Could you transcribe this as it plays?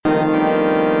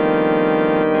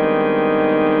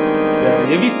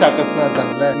Heavy ஸ்டாக்கர்ஸ்லாம்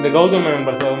இருக்காங்கல்ல, இந்த கௌதம் மேனன்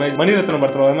படத்துல மாதிரி மணிரத்னம்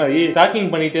படத்துல வர மாதிரி ஸ்டாக்கிங்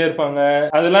பண்ணிட்டே இருப்பாங்க.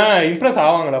 அதெல்லாம் இம்ப்ரெஸ்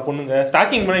ஆவாங்களா பொண்ணுங்க?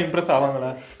 ஸ்டாக்கிங் பண்ணா இம்ப்ரெஸ் ஆவாங்களா?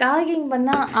 ஸ்டாக்கிங்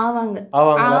பண்ணா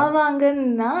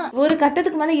ஆவாங்கன்னா ஒரு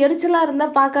கட்டத்துக்கு மேல எரிச்சலா இருந்தா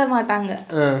பார்க்க மாட்டாங்க.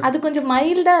 அது கொஞ்சம்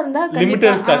மைல்டா இருந்தா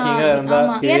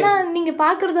ஏன்னா நீங்க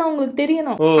பாக்குறது அவங்களுக்கு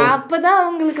தெரியணும், அப்பதான்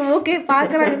அவங்களுக்கு ஓகே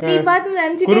பாக்குறாங்க. நீ பாட்டு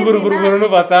நினைச்சிட்டு குறுகுறுன்னு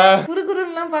பார்த்தா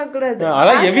குறுகுறுன்னுலாம் பார்க்க கூடாது.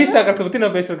 அதான் ஹெவி ஸ்டாக்கர்ஸ் பத்தி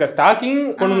நான் பேசிருக்கேன். ஸ்டாக்கிங்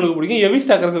பொண்ணுங்களுக்கு பிடிக்கும், ஹெவி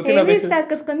ஸ்டாக்கர்ஸ் பத்தி நான் பேசுறேன்.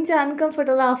 ஸ்டாக்கர்ஸ் கொஞ்சம்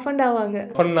அன்கம்ஃபர்டபிளா அஃபண்ட் ஆவாங்க.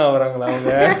 ஃபன் ஆவறாங்களா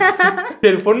அவங்க?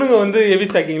 சரி, பொண்ணுங்க வந்து ஹெவி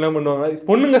ஸ்டாக்கிங்லாம் பண்ணுவாங்க.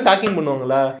 பொண்ணுங்க ஸ்டாக்கிங்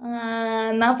பண்ணுவாங்களா?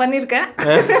 நான் பண்ணிருக்கேன்.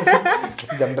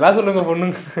 ஜெனரலா சொல்லுங்க.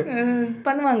 பொண்ணுங்க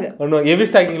பண்ணுவாங்க. ஹெவி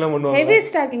ஸ்டாக்கிங்லாம் பண்ணுவாங்க. ஹெவி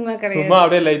ஸ்டாக்கிங்லாம் கிடையாது. சும்மா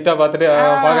அப்படியே லைட்டா பார்த்துட்டு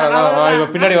பாக்குறாங்க இவ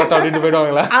பின்னாடி வரட்டும் அப்படினு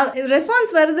போய்டுவாங்களா?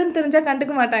 ரெஸ்பான்ஸ் வருதுன்னு தெரிஞ்சா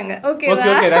கண்டுக்க மாட்டாங்க.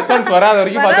 ஓகே ரெஸ்பான்ஸ் வராத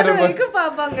வரைக்கும் பார்த்துட்டு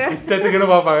பாப்பாங்க. இஷ்டத்துக்குன்னு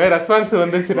பாப்பாங்க. ரெஸ்பான்ஸ்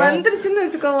வந்துருச்சுன்னு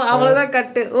வெச்சுக்கோ, அவ்வளவுதான்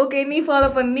கட்டு. ஓகே நீ ஃபாலோ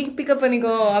பண்ணி நீ பிக்கப்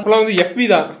பண்ணிக்கோ. அப்பலாம் வந்து FB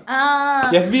தான்.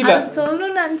 FB தான்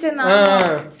சொல்லணும்னு நினைச்சேன்.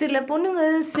 சில பொண்ணுங்க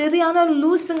சரியான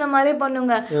லூசுங்க மாதிரி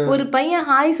பண்ணுங்க. ஒரு பையன்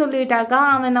ஹாய் சொல்லிட்டாக்கா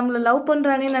அவன் நம்மள லவ்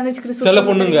பண்றானே நினைச்சுக்கிட்டு சில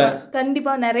பொண்ணுங்க,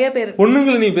 கண்டிப்பா நிறைய பேர்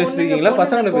பொண்ணுங்க. நீ பேசுறீங்களா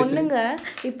பசங்க? பொண்ணுங்க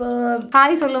இப்போ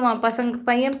ஹாய் சொல்லுவான் பசங்க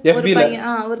பையன்,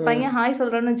 ஒரு பையன் ஹாய்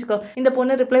சொல்றான்னு வெச்சுக்கோ, இந்த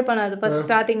பொண்ணு ரிப்ளை பண்ணாது. ஃபர்ஸ்ட்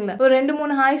ஸ்டார்டிங்ல ஒரு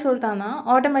 2-3 ஹாய் சொல்லிட்டானா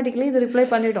ஆட்டோமேட்டிக்கலி இது ரிப்ளை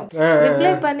பண்ணிடும்.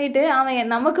 ரிப்ளை பண்ணிட்டு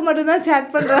அவன் நமக்கு மட்டும் தான்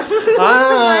சாட் பண்றான்.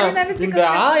 இந்த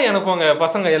அனுப்புவாங்க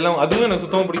பசங்க எல்லாம். அதுவும் எனக்கு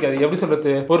சுத்தமா பிடிக்காது. எப்படி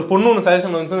சொல்றது, ஒரு பொண்ணு ஒன்னு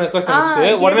சஜஷன் வந்து ரெக்வெஸ்ட்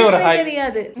அனுப்பிட்டு உடனே ஒரு ஹாய்,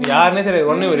 யாருனே தெரியாது,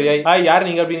 உடனே ஒரு ஹாய் யார்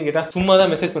நீங்க அப்படின்னு கேட்டா சும்மா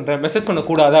தான் மெசேஜ் பண்றேன், மெசேஜ் பண்ண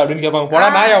கூடாதா அப்படின்னு கேட்பாங்க. போடா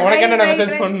நாயா, உனக்கு என்ன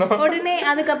மெசேஜ் பண்ணனும்? உடனே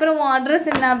அதுக்கப்புறம் உன் அட்ரஸ்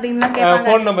என்ன அப்படின்லாம் கேட்பாங்க,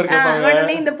 ஃபோன் நம்பர் கேட்பாங்க.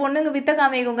 உடனே இந்த பொண்ணுங்க வித்த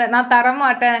காமிக்குங்க, நான் தர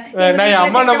மாட்டேன், நான்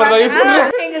அம்மா நம்பர் தான் யூஸ்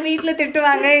பண்ணுவேன், எங்க வீட்ல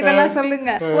திட்டுவாங்க, இதெல்லாம்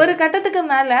சொல்லுங்க. ஒரு கட்டத்துக்கு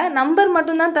மேல நம்பர்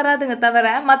மட்டும் தான் தராதுங்க தவிர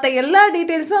மத்த எல்லா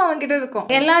டீடைல்ஸும் அவங்க கிட்ட இருக்கும்.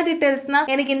 எல்லா டீடைல்ஸ்னா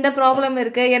எனக்கு இந்த ப்ராப்ளம்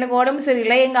இருக்கு, எனக்கு உடம்பு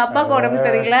சரியில்லை, எங்க அப்பாக்கு உடம்பு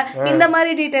சரியில்லை, இந்த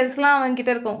மாதிரி டீடைல்ஸ் எல்லாம் அவங்க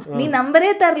கிட்ட இருக்கும். நீ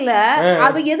நம்பரே தரல,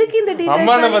 அவ எதுக்கு இந்த டீடைல்ஸ்?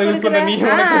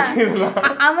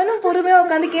 அவனும் பொறுமையா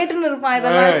உட்கார்ந்து கேட்டுன்னு இருப்பான்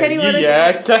இதெல்லாம். சரி,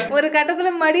 ஒரு கட்டத்துல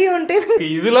மடியும்ட்டு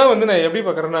இதெல்லாம் வந்து நான் எப்படி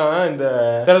பாக்குறேன்னா, இந்த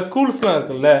சில ஸ்கூல்ஸ்லாம்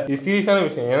இருக்குல்ல, இது சீரியஸான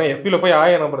விஷயம். ஏன்னா FB-ல போய்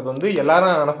அனுப்புறது வந்து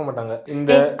எல்லாரும் அனுப்ப மாட்டாங்க.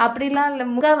 இந்த அப்படிலாம் இல்ல,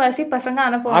 முக்காவாசி பசங்க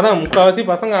அனுப்புவாங்க. அதான் முக்காவாசி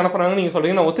பசங்க அனுப்புறாங்க நீங்க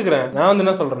சொல்றீங்க, நான் ஒத்துக்கிறேன். நான் வந்து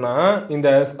என்ன சொல்றேன்னா, இந்த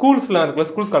ஸ்கூல்ஸ்லாம் இருக்குல்ல,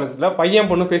 ஸ்கூல்ஸ் காலேஜ்ல பையன்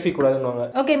பொண்ணு பேசிக்க கூடாதுன்னுவாங்க.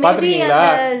 பாத்துருக்கீங்களா?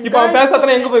 இப்ப அவன்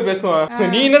பேசாதனா எங்க போய் பேசுவான்?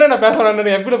 நீ என்னடா நான்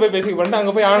பேசணும்னு FB-ல போய் பேசிக்க பண்ணிட்டு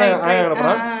அங்க போய்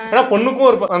அனுப்புறான். ஏன்னா பொண்ணுக்கும்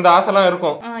ஒரு அந்த ஆசைலாம்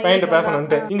இருக்கும் பையன்ட்ட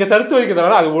பேசணும்ட்டு. இங்க தடுத்து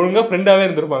வைக்கிறதுனால அது ஒழுங்கா ஃப்ரெண்டாவே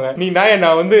இருந்திருப்பாங்க. நீ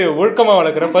நான் வந்து ஒழுக்கமா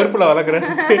வளர்க்குறேன், பருப்புல வளர்க்குறேன்,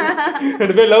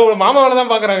 2 பேர் லவ் மாமாவில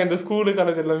தான் பாக்குறாங்க இந்த ஸ்கூலு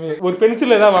காலேஜ் எல்லாமே. ஒரு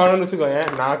பென்சில் ஏதாவது வாங்கணும்னு வச்சுக்கோங்க,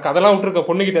 நான் கதெல்லாம் விட்டுருக்க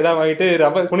பொண்ணுகிட்ட ஏதாவது வாங்கிட்டு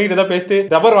ரப்பர், பொண்ணுகிட்ட தான் பேசிட்டு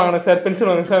ரப்பர் வாங்கினேன் சார், பென்சில்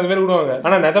வாங்க சார், அந்த மாதிரி விடுவாங்க.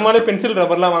 ஆனா நிஜமாலே பென்சில்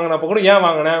ரப்பர்லாம் வாங்கினப்ப கூட ஏன்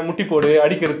வாங்கினேன், முட்டி போடு,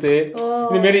 அடிக்கிறது,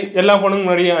 இந்த மாதிரி எல்லா பொண்ணுங்க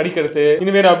முன்னாடியும் அடிக்கிறது,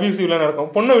 இந்த மாதிரி அபியூசிவ்லாம்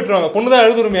நடக்கும். பொண்ணை விட்டுருவாங்க, பொண்ணு தான்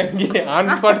அழுதுருமே, அங்கேயே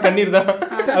ஆன் ஸ்பாட் கண்ணீர் தான்,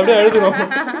 அப்படியே அழுதுரும்.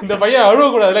 இந்த பையன்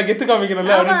அழுவக்கூடாதுல, கெத்து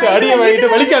காமிக்கணும்ல அப்படின்ட்டு அடியை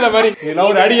வாங்கிட்டு வலிக்காத மாதிரி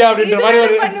இதெல்லாம் ஒரு அடியா அப்படின்ற மாதிரி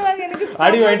ஒரு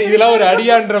அடி வாங்கிட்டு இதெல்லாம் ஒரு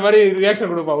அடியான்ற மாதிரி ரியாக்ஷன்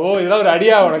கொடுப்பாங்க. ஓ இதெல்லாம் ஒரு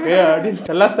அடியா உனக்கு அப்படின்னு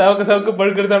எல்லாம் சவுக்கு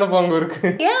படுக்கிறதான போங்க இருக்கு.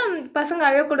 ஏன் பசங்க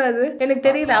அழக்கூடாது எனக்கு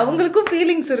தெரியல, அவங்களுக்கும்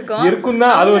ஃபீலிங்ஸ் இருக்கும்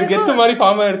தான். அது ஒரு கெத்து மாதிரி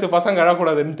ஃபார்ம் ஆயிடுச்சு பசங்க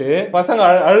அழக்கூடாதுன்ட்டு. பசங்க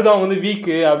அழுதவங்க வந்து வீக்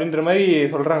அப்படின்ற மாதிரி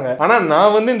சொல்றாங்க. ஆனா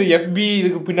நான் வந்து இந்த FB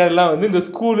இதுக்கு பின்னாடி எல்லாம் வந்து இந்த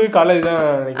ஸ்கூலு காலேஜ்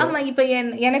தான். ஆமா, இப்ப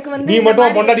எனக்கு வந்து நீ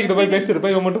மட்டும் பொண்டாட்டிக்கிட்ட போய்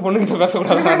பேசிட்டு இவன் மட்டும் பொண்ணுகிட்ட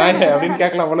பேசக்கூடாது நான் அப்படின்னு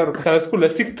கேட்கலாம் போல இருக்கும். சில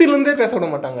ஸ்கூல்ல 6th இருந்தே பேச விட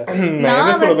மாட்டாங்க.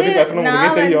 ஸ்கூலை பத்தி பேசணும்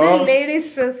உங்களுக்கு தெரியும்.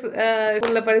 லேடிஸ்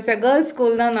ஸ்கூல்ல படிச்ச கேர்ள்ஸ்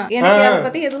ஸ்கூல் தான். எனக்கு அத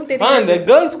பத்தி எதுவும் தெரியாது. இந்த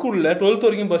கேர்ள்ஸ் ஸ்கூல்ல 12th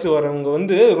வரைக்கும் பஸ் வரவங்க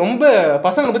வந்து ரொம்ப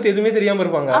பசங்களை பத்தி எதுவுமே தெரியாம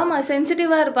இருப்பாங்க. ஆமா,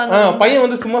 சென்சிட்டிவா இருப்பாங்க. பையன்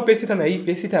வந்து சும்மா பேசிட்டான்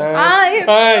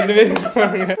இந்த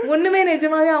மாதிரி ஒண்ணுமே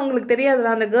நிஜமாவே அவங்களுக்கு தெரியாது.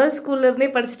 அந்த கேர்ள்ஸ் ஸ்கூல்ல இருந்தே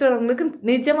படிச்சுட்டு வரவங்களுக்கு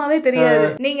நிஜமாவே தெரியாது.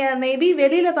 நீங்க மேபி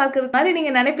வெளியில பாக்குறது மாதிரி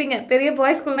நீங்க நினைப்பீங்க பெரிய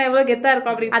பாய்ஸ் ஸ்கூல்னா எவ்வளவு கெத்தா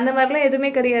இருக்கும் அப்படி. அந்த மாதிரிலாம்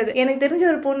எதுவுமே கிடையாது. எனக்கு தெரிஞ்ச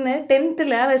ஒரு பொண்ணு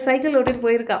 10th-ல அவ சைக்கிள் ஓட்டிட்டு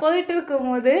போயிருக்கா. போயிட்டு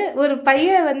இருக்கும்போது ஒரு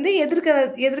பையன் வந்து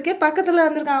எதிர்க்கே பக்கத்துல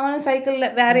வந்திருக்கான். அவனும் சைக்கிள்ல,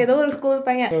 வேற ஏதோ ஒரு ஸ்கூல்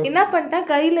பையன் என்ன பண்ணிட்டான்,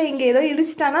 கையில இங்க ஏதோ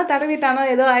இடிச்சிட்டானோ தடவிட்டானோ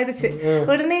ஏதோ ஆயிடுச்சு.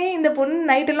 உடனே இந்த பொண்ணு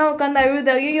நைட் எல்லாம் உட்காந்து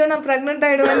அழுது, ஐயோ நான் பிரெக்னன்ட்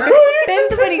ஆயிடுவேன்.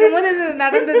 10th படிக்கும் போது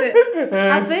நடந்தது.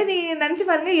 அப்ப நீங்க நினைச்சு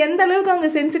பாருங்க எந்த அளவுக்கு அவங்க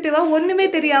சென்சிட்டிவா ஒண்ணுமே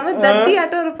தெரியாம தத்தி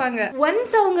ஆட்டம் இருப்பாங்க.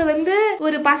 ஒன்ஸ் அவங்க வந்து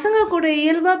ஒரு பசங்க கூட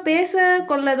இயல்பா பேச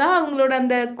கொள்ளதான் அவங்களோட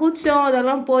அந்த கூச்சம்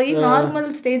அதெல்லாம் போய் நார்மல்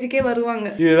ஸ்டேஜுக்கே வருவாங்க.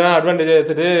 இதுதான் அட்வான்டேஜ்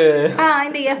எடுத்துட்டு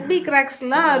இந்த FB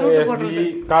கிராக்ஸ்லாம் ரூட் போடுறது.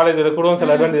 காலேஜ்ல கூட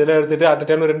சில அட்வான்டேஜ் எடுத்துட்டு அட்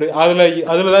டைம்ல 2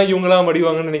 அதுலதான் இவங்கலாம்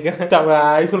மடிவாங்கன்னு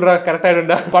நினைக்கிறேன். சொல்றா கரெக்டா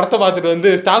இருந்தா படத்தை பார்த்துட்டு வந்து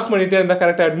ஸ்டாக் பண்ணிட்டே இருந்தா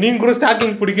கரெக்டா. நீங்க கூட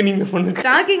ஸ்டாக்கிங் பிடிக்கும், நீங்க பொண்ணுக்கு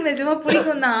ஸ்டாக்கிங் நிஜமா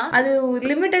பிடிக்கும் தான், அது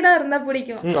லிமிட்டடா இருந்தா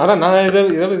பிடிக்கும். அதான் நான்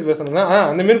இதை பத்தி பேசணும்னா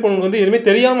அந்த மாதிரி பொண்ணுக்கு வந்து எதுவுமே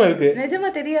தெரியாம இருக்கு,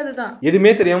 நிஜமா தெரியாதுதான்,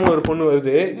 எதுவுமே தெரியாம ஒரு பொண்ணு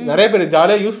வருது, நிறைய பேர்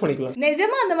ஜாலியா யூஸ் பண்ணிக்கலாம்.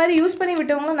 நிஜமா அந்த மாதிரி யூஸ் பண்ணி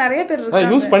விட்டவங்களும் நிறைய பேர்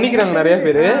இருக்காங்க, யூஸ் பண்ணிக்கிறாங்க நிறைய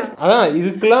பேர். அதான்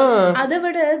இதுக்கெல்லாம் அதை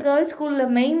விட கேர்ள்ஸ் ஸ்கூல்ல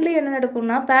மெயின்லி என்ன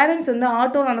நடக்கும்னா பேரண்ட்ஸ் வந்து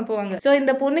ஆட்டோல அனுப்புவாங்க. சோ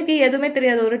இந்த பொண்ணுக்கு எதுவுமே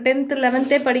தெரியாது, ஒரு 10th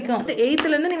 11th படிக்கும், 8th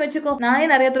இருந்து நீ வச்சுக்கோ. நானே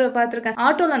நிறைய தடவை பார்த்திருக்கேன்.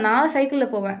 ஆட்டோல நான் சைக்கிள்ல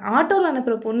போவேன், ஆட்டோல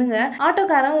அனுப்புற பொண்ணுங்க,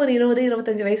 ஆட்டோக்காரன் ஒரு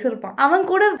 20-25 வயசு இருப்பான், அவன்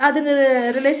கூட அதுங்க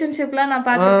ரிலேஷன்ஷிப்லாம் நான்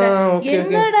பார்த்திருக்கேன்.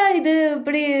 என்னடா இது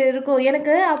இப்படி இருக்கும்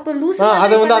எனக்கு. அப்ப லூஸ்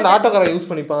அதை வந்து அந்த ஆட்டோக்காரன் யூஸ்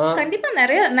பண்ணிப்பான். கண்டிப்பா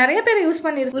நிறைய பேர் யூஸ்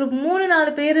பண்ணிருக்கு. ஒரு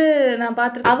 3-4 பேரு நான்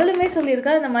பார்த்திருக்கேன். அவளுமே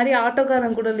சொல்லியிருக்கா இந்த மாதிரி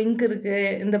ஆட்டோக்காரன் கூட லிங்க் இருக்கு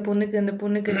இந்த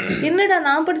பொண்ணுக்கு. என்னடா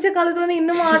நான் படிச்ச காலத்துல இருந்து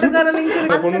இன்னும் ஆட்டோக்காரன் லிங்க்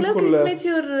இருக்கு. அந்த அளவுக்கு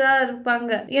இம்மெச்சூரா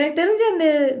இருப்பாங்க. எனக்கு தெரிஞ்ச அந்த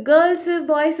கேர்ள்ஸ்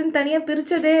பாய்ஸ் தனியா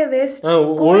பிரிச்சதே வேஸ்ட்.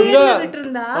 கோயில்ல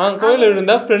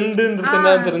விட்டுருந்தா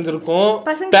ஃப்ரெண்டுன்றது தெரிஞ்சிருக்கும்,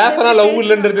 பேசனா லவ்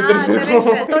இல்லன்றது தெரிஞ்சிருக்கும்,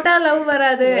 தொட்டா லவ்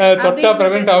வராது, தொட்டா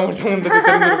பிரெக்னன்ட் ஆக மாட்டாங்கன்றது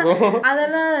தெரிஞ்சிருக்கும்.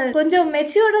 அதெல்லாம் கொஞ்சம்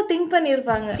மெச்சூர்டா திங்க்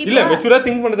பண்ணிருப்பாங்க. இல்ல மெச்சூரா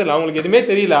திங்க் பண்ணது இல்ல, அவங்களுக்கு எதுவுமே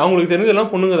தெரியல. அவங்களுக்கு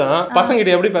தெரிஞ்சதெல்லாம் பொண்ணுங்க தான், பசங்க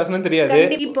கிட்ட எப்படி பேசணும்னு தெரியாது.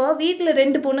 இப்போ வீட்டுல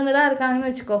 2 பொண்ணுங்க தான் இருக்காங்கன்னு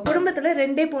வச்சுக்கோ, குடும்பத்துல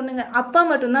 2 பொண்ணுங்க, அப்பா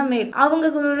மட்டும் தான் மேல்,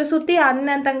 அவங்க சுத்தி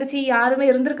அண்ணன் தங்கச்சி யாருமே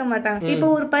இருந்திருக்க மாட்டாங்க. இப்போ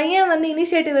ஒரு பையன் வந்து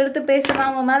இனிஷியேட்டிவ் எடுத்து பேசுறான்,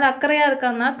 அவன் மேல அக்கறையா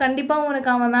இருக்கான்னா கண்டிப்பா உனக்கு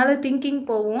அவன் மேல திங்கிங்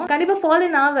போகும், கண்டிப்பா ஃபாலோ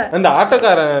ஆவ. அந்த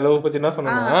ஆட்டோக்காரன் லவ் பத்தி என்ன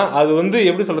சொன்னா, அது வந்து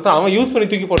எப்படி சொல்றது, அவன் யூஸ் பண்ணி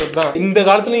தூக்கி போட்டதுதான். இந்த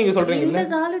காலத்துல நீங்க சொல்றீங்க, இந்த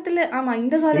காலத்துல ஆமா,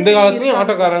 இந்த காலத்துலயும்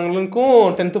ஆட்டோக்காரங்களுக்கும்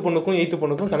 10th பொண்ணுக்கும் 8th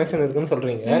பொண்ணுக்கும் கனெக்ஷன் இருக்குன்னு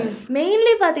சொல்றீங்க.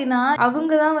 மெயின்லி பாத்தீங்கன்னா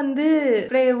அவங்க தான் வந்து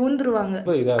ஊந்துருவாங்க,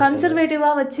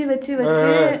 கன்சர்வேட்டிவா வச்சு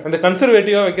அந்த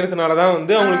கன்சர்வேட்டிவா வைக்கிறதுனால தான்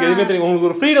வந்து அவங்களுக்கு எதுவுமே தெரியும். உங்களுக்கு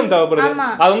ஒரு ஃப்ரீடம் தேவைப்படுது.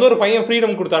 அது வந்து ஒரு பையன்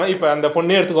ஃப்ரீடம் கொடுத்தானா, இப்ப அந்த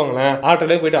பொண்ணே எடுத்துக்கோங்களேன்,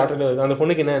 ஆட்டோல போயிட்டு ஆட்டோல வருது, அந்த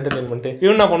பொண்ணுக்கு என்ன என்டர்டெயின்மெண்ட்,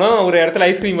 இவன் என்ன பண்ணா ஒரு இடத்துல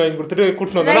ஐஸ்கிரீம் வாங்கி கொடுத்துட்டு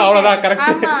கூட்டிட்டு வந்தாலும் அவ்வளவுதான்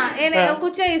கரெக்ட்.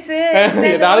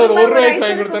 ஏதாவது ஒரு ஐஸ்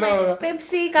வாங்கி கொடுத்தானா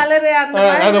பெப்சி கலர்,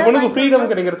 அந்த பொண்ணுக்கு ஃப்ரீடம்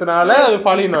கிடைக்கிறதுனால அது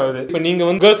ஃபாலோயிங் ஆகுது. இப்ப நீங்க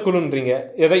வந்து கேர்ள்ஸ் ஸ்கூல்ன்றீங்க,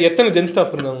 எத்தனை ஜென்ஸ்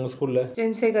ஸ்டாஃப் இருந்தாங்க உங்க ஸ்கூல்ல?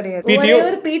 ஜென்ஸே கிடையாது, ஒரே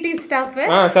ஒரு பிடி ஸ்டாஃப்.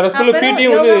 சில ஸ்கூல்ல பிடி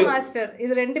வந்து மாஸ்டர்,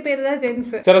 இது 2 பேர் தான்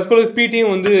ஜென்ஸ். சில ஸ்கூல்ல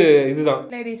பிடியும் வந்து இதுதான்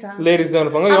லேடிஸ் தான்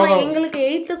இருப்பாங்க. எங்களுக்கு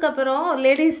 8th அப்புறம்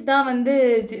லேடிஸ் தான் வந்து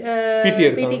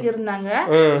பிடிக்கு இருந்தாங்க.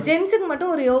 ஜென்ஸ்க்கு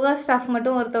மட்டும் ஒரு யோகா ஸ்டாஃப்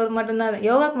மட்டும் ஒருத்தர் மட்டும் தான்,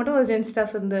 யோகாக்கு மட்டும் ஒரு ஜென்ஸ்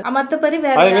ஸ்டாஃப் இருந்து, மத்தபடி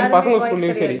வேற யாரும் பசங்க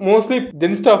ஸ்கூல்லயும் சரி மோஸ்ட்லி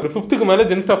ஜென்ஸ் ஸ்டாஃப் 5th மேல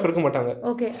ஜென்ஸ் ஸ்டாஃப் இருக்க மாட்டாங்க.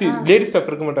 லேடிஸ் ஸ்டாஃப்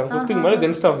இருக்க மாட்டாங்க, 5th மேல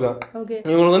ஜென்ஸ் ஸ்டாஃப் தான்.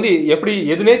 இவங்களுக்கு வந்து எப்படி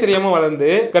எதுனே தெரியாம வளர்ந்து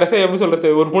கரெக்டா எப்படி சொல்றது,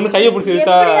 ஒரு பொண்ணு கையை பிடிச்சி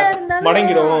இழுத்தா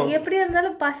மடங்கிடும். எப்படி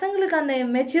இருந்தாலும் பசங்களுக்கு அந்த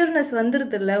மெச்சூர்னஸ்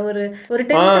வந்துருது இல்ல, ஒரு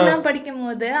 10th எல்லாம் படிக்கும்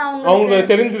போது அவங்க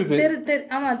தெரிஞ்சிருது.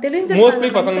 ஆமா தெரிஞ்சு மோஸ்ட்லி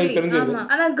பசங்களுக்கு தெரிஞ்சிருது.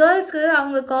 ஆனா கேர்ள்ஸ்க்கு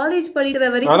அவங்க காலேஜ் படிக்கிற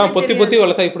வரைக்கும் ஆனா பொத்தி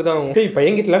வளர்த்தா இப்படிதான். டேய்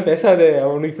பையன்கிட்ட எல்லாம் பேசாத,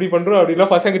 அவனுக்கு இப்படி பண்றோம் அப்படின்னா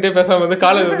பசங்க கிட்டே பேசாம வந்து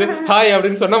காலேஜ் வந்து ஹாய்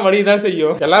அப்படின்னு சொன்னா மணி தான்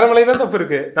செய்யும். எல்லாரும் மேலேயும் தான் தப்பு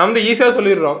இருக்கு. நம்ம வந்து ஈஸியா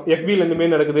சொல்லிடுறோம், FB-ல இந்த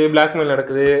மாதிரி நடக்குது, பிளாக்மெயில்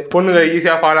நடக்குது, பொண்ணுங்க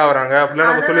ஈஸியா ஃபாலோ ஆகுறாங்க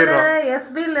அப்படிலாம் நம்ம சொல்லிடுறோம்.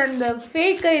 FB-ல இந்த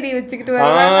ஃபேக் ஐடி வச்சுக்கிட்டு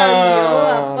வராங்க.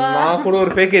 நான் கூட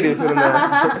ஒரு ஃபேக் ஐடி வச்சிருந்தேன்.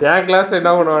 என் கிளாஸ்ல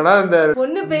என்ன பண்ணுவாங்கன்னா, இந்த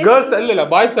கேர்ள்ஸ் இல்ல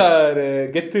பாய்ஸ் ஆர்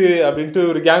கெத்து அப்படின்ட்டு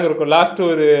ஒரு கேங் இருக்கும். லாஸ்ட்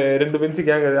ஒரு 2 பெஞ்ச்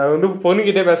கேங், அது வந்து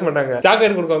பொண்ணுகிட்டே பேச மாட்டாங்க.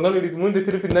 சாக்லேட் கொடுக்க வந்தாலும் இதுக்கு மூஞ்சி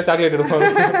திருப்பி தான் சாக்லேட் எடுப்பாங்க.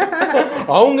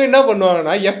 அவங்க என்ன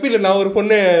பண்ணுவாங்கன்னா, FB-ல நான் ஒரு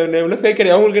பொண்ணு நேம்ல ஃபேக்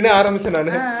ஐடி அவங்களுக்கு என்ன ஆரம்பிச்சேன்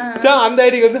நானு, அந்த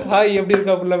ஐடிக்கு வந்து ஹாய் எப்படி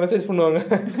இருக்கா அப்படிலாம் மெசேஜ் பண்ணுவாங்க.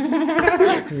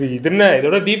 இது என்ன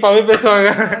இதோட டீப்பாவே பேசுவாங்க.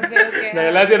 நான்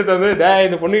எல்லாத்தையும் எடுத்து வந்து டேய்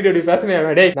இந்த பொண்ணுகிட்ட எப்படி பேசுனேன்,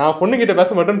 டேய் நான் பொண்ணுகிட்ட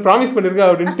பேச மாட்டேன்னு ப்ராமிஸ் பண்ணிருக்கேன்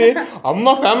அப்படின்ட்டு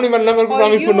அம்மா ஃபேமிலி மேன் எல்லாருக்கும்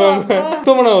ப்ராமிஸ் பண்ணுவாங்க.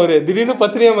 சுத்தமான ஒரு திடீர்னு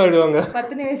பத்தினியா மாறிடுவாங்க.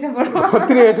 10 நிமிஷம்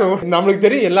நம்மளுக்கு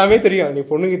தெரியும், எல்லாமே தெரியும், நீ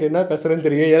பொண்ணுகிட்ட என்ன பேசுறேன்னு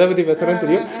தெரியும், எதை பத்தி பேசுறேன்னு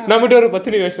தெரியும், நம்மகிட்ட ஒரு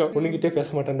 10 நிமிஷம் பொண்ணுகிட்டே பேச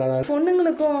மாட்டேன்டா.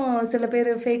 பொண்ணுங்களுக்கும் சில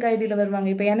பேர் ஃபேக் ஐடியில வருவாங்க.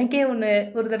 இப்ப எனக்கே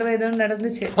ஒரு தடவை ஏதோ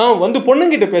நடந்துச்சு, வந்து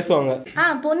பொண்ணுகிட்ட பேசுவாங்க.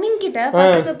 பொண்ணுங்கிட்ட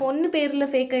பசங்க பொண்ணு பேர்ல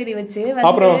ஃபேக் ஐடி வச்சு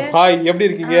அப்புறம் ஹாய் எப்படி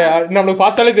இருக்கீங்க, நம்மளுக்கு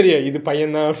பார்த்தாலே தெரியும் இது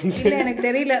பையன் தான். இல்ல எனக்கு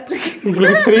தெரியல,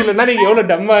 உங்களுக்கு தெரியலன்னா நீங்க எவ்வளவு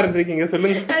டம்மா இருந்திருக்கீங்க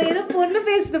சொல்லுங்க. அது ஏதோ பொண்ணு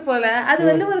பேசுது போல, அது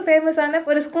வந்து ஒரு ஃபேமஸான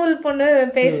ஒரு ஸ்கூல் பொண்ணு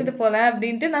பேசுது போல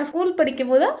அப்படின்ட்டு. நான் ஸ்கூல்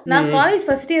படிக்கும் போது நான் காலேஜ்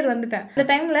ஃபர்ஸ்ட் இயர் வந்துட்டேன். அந்த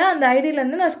டைம்ல அந்த ஐடியில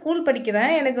இருந்து நான் ஸ்கூல்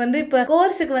படிக்கிறேன், எனக்கு வந்து இப்ப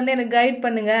கோர்ஸுக்கு வந்து எனக்கு கைட்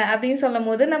பண்ணுங்க அப்படின்னு சொல்லும்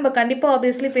போது நம்ம கண்டிப்பா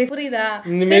ஆப்வியஸ்லி புரியுதா,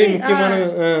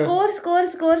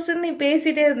 கோர்ஸ் நீ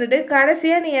பேசிட்டே இருந்துட்டு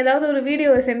கடைசியா நீ ஏதாவது ஒரு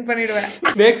வீடியோ சென்ட் பண்ணிடுவேன்.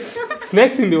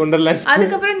 ஸ்நேக்ஸ் இன் தி வண்டர்லேண்ட்.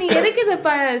 அதுக்கப்புறம் நீ எதுக்கு இதை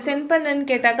சென்ட் பண்ணேன்னு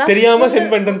கேட்டாக்கா தெரியாம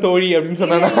சென்ட் பண்றேன் தோழி அப்படின்னு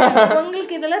சொன்னானா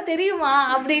உங்களுக்கு இதெல்லாம் தெரியுமா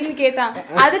அப்படின்னு கேட்டான்.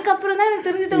 அதுக்கப்புறம் தான் எனக்கு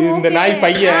தெரிஞ்சது இந்த நாய்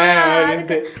பையன்.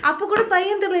 அப்ப கூட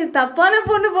பையன் தெரியல, தப்பான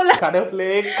பொண்ணு போல.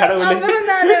 கடவுளே அப்புறம்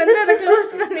நான் அதை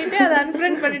க்ளோஸ் பண்ணிட்டு அதை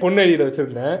அன்ஃப்ரெண்ட் பண்ணிட்டு பொண்ணு ஐடியில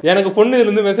வச்சிருந்தேன். எனக்கு பொண்ணு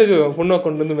இருந்து மெசேஜ் வரும், பொண்ணு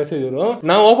அக்கௌண்ட்ல இருந்து மெசேஜ் வரும்.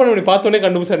 நான் ஓபன் பண்ணி பார்த்தோன்னே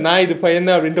கண்டுபிடிச்சேன் நான் இது பையன்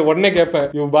தான் அப்படின்ட்டு. உடனே கேட்பேன்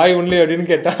யூ பாய் ஒன்லி அப்படின்னு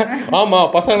கேட்டா ஆமா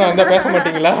பசங்க அந்த பேச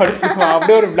மாட்டீங்களா அப்படின்னு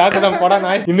அப்படியே ஒரு பிளாக் தான் போடா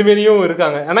நாய். இந்த மாதிரியும்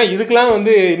இருக்காங்க. ஆனா இதுக்கெல்லாம்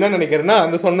வந்து என்ன நினைக்கிறேன்னா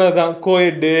அந்த சொன்னதுதான்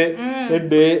கோஎட்டு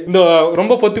இந்த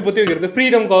ரொம்ப பொத்தி பொத்தி வைக்கிறது,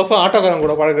 ஃப்ரீடம் கோசம் ஆட்டோக்காரன்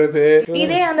கூட பழகிறது,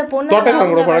 இதே அந்த பொண்ணு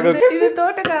தோட்டக்காரன் கூட பழகிறது. இது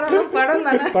தோட்டக்காரன் படம்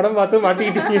தானே, படம் பார்த்து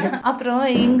மாட்டிக்கிட்டீங்க. அப்புறம்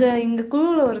எங்க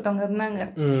குழுல ஒருத்தவங்க இருந்தாங்க.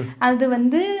 அது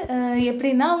வந்து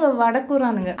எப்படின்னா அவங்க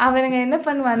வடக்கூறானுங்க. அவனுங்க என்ன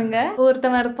பண்ணுவானுங்க,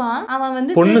 ஒருத்தவன் இருப்பான், அவன்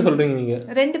வந்து பொண்ணு சொல்றீங்க நீங்க,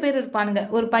 2 பேர் இருப்பானுங்க,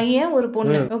 ஒரு பையன் ஒரு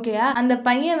பொண்ணு. ஓகேயா, அந்த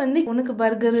பையன் வந்து பொண்ணுக்கு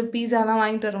பர்கர் பீஸா எல்லாம்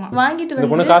வாங்கிட்டு வருவான். வாங்கிட்டு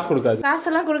வந்து காசு கொடுக்காது,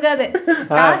 காசெல்லாம் கொடுக்காது,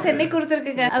 காசு என்னைக்கு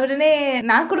கொடுத்துருக்குங்க அப்படின்னே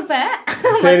நான் கொடுப்பேன்.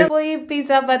 போய்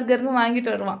பீஸா பர்கர்னு வாங்கிட்டு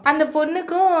வருவான். அந்த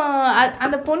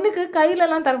பொண்ணுக்கு கையில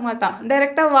எல்லாம் தரமாட்டான்,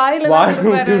 டைரக்டா வாயில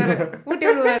ஊட்டி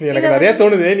விடுவாரு. எனக்கு நிறைய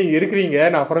தோணுது நீங்க இருக்கிறீங்க,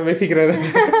 நான் அப்புறம் பேசிக்கிறேன்.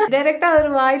 டைரக்டா ஒரு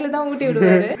வாயில தான் ஊட்டி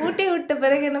விடுவாரு. ஊட்டி விட்ட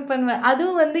பிறகு என்ன பண்ணுவேன்,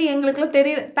 அதுவும் வந்து எங்களுக்கு எல்லாம்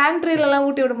தெரியல, பேண்ட்ரியில எல்லாம்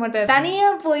ஊட்டி விட மாட்டாரு, தனியா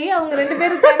போய் அவங்க 2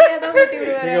 பேரும் தனியா தான் ஊட்டி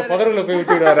விடுவாரு. புதருல போய்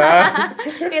ஊட்டி விடுவாரா,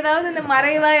 ஏதாவது இந்த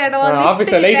மறைவா இடம்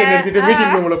ஆபீஸ்ல லைட் நிறுத்திட்டு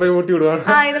மீட்டிங் ரூம்ல போய் ஊட்டி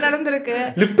விடுவாங்க. இது நடந்திருக்கு.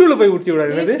 லிஃப்ட்ல போய் ஊட்டி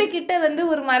விடுவாரு. லிஃப்ட் கிட்ட வந்து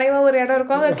ஒரு மறைவா ஒரு இடம்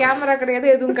இருக்கும், கேமரா கிடையாது,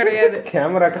 எதுவும் கிடையாது.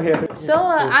 கேமரா கிடையாது. சோ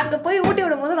அங்க போய் ஊட்டி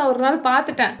விடும் போது நான் ஒரு நாள்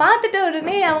பாத்துட்ட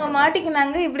உடனே அவங்க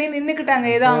மாட்டிக்கினாங்க, இப்படியே நின்னுக்கிட்டாங்க,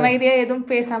 ஏதோ அமைதியா எதுவும்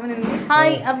பேசாம நின்று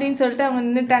ஹாய் அப்படின்னு சொல்லிட்டு அவங்க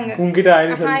நின்னுட்டாங்க,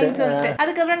 ஹாய்ன்னு சொல்லிட்டு.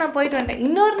 அதுக்கப்புறம் நான் போயிட்டு வந்துட்டேன்.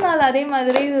 இன்னொரு நாள் அதே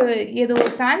மாதிரி ஏதோ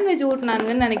ஒரு சாண்ட்விச்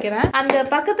ஊட்டினாங்கன்னு நினைக்கிறேன். அந்த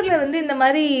பக்கத்துல வந்து இந்த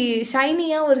மாதிரி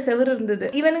ஷைனியா ஒரு செவுரு இருந்தது.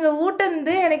 இவனுங்க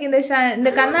ஊட்டந்து எனக்கு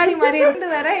இந்த கண்ணாடி மாதிரி இருந்து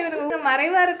வர இவனுங்க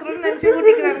மறைவா இருக்கணும்னு நினைச்சு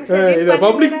ஊட்டிக்கிறாங்க.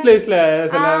 பப்ளிக் பிளேஸ்ல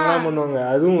பண்ணுவாங்க,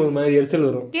 அதுவும் ஒரு மாதிரி எரிச்சல்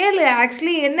வரும். கேளு,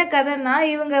 ஆக்சுவலி என்ன கதைன்னா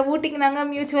இவங்க ஊட்டிக்கினாங்க,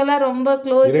 மியூச்சுவலா ரொம்ப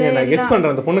க்ளோஸ். நான் கெஸ்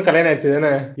பண்றேன், அந்த பொண்ணு கல்யாணம் ஆயிடுச்சு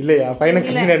தானே? இல்லையா, பையனுக்கு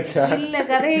கல்யாணம் ஆயிடுச்சா? இல்ல,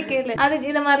 கதையை கேளு. அதுக்கு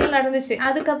இந்த மாதிரிலாம் நடந்துச்சு.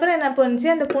 அதுக்கப்புறம் என்ன பண்ணுச்சு,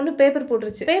 அந்த பொண்ணு பேப்பர்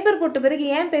போட்டுருச்சு. பேப்பர் போட்ட பிறகு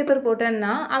ஏன் பேப்பர்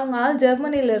போட்டேன்னா அவங்க ஆள்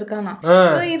ஜெர்மனில இருக்கானா.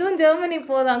 சோ இதுவும் ஜெர்மனி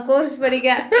போதான் கோர்ஸ்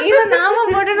படிக்க, இவன் நாம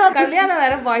போட்டணும், கல்யாணம்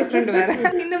வேற, பாய் ஃப்ரெண்ட் வேற,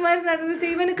 இந்த மாதிரி நடந்துச்சு.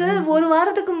 இவனுக்கு ஒரு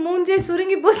வாரத்துக்கு மூஞ்சே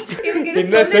சுருங்கி போச்சு.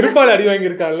 செருப்பால் அடி வாங்கி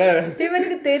இருக்கான்ல.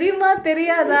 இவனுக்கு தெரியுமா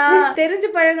தெரியாதா, தெரிஞ்சு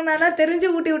பழகுனானா, தெரிஞ்சு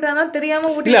ஊட்டி விட்டானா, தெரியாம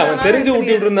ஊட்டி இல்ல, அவன் தெரிஞ்சு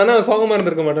ஊட்டி விட்டுருந்தானா சோகமா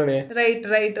இருந்திருக்க மாட்டானே.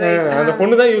 ரைட். அந்த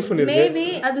பொண்ணு தான் யூஸ் பண்ணிருக்கு. மேபி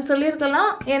அது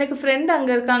சொல்லிருக்கலாம், எனக்கு ஃப்ரெண்ட்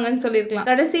அங்க இருக்காங்கன்னு சொல்லிருக்கலாம்.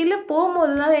 கடைசியில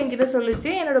போகும்போதுதான் என்கிட்ட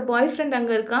சொல்லிச்சு என்னோட பாய் ஃப்ரெண்ட்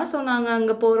அங்க இருக்கான், சோ நாங்க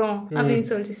அங்க போறோம் அப்படின்னு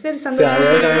சொல்லிச்சு. சரி,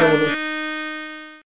 சந்தோஷம்.